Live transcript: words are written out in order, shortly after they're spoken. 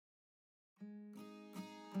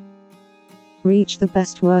Reach the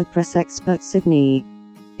best WordPress expert Sydney.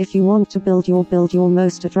 If you want to build your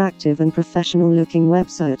most attractive and professional looking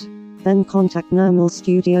website, then contact Normal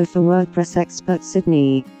Studio for WordPress expert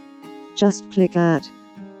Sydney. Just click at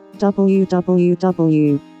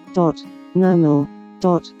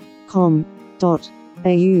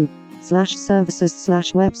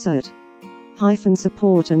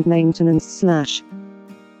www.normal.com.au/services/website-support and maintenance/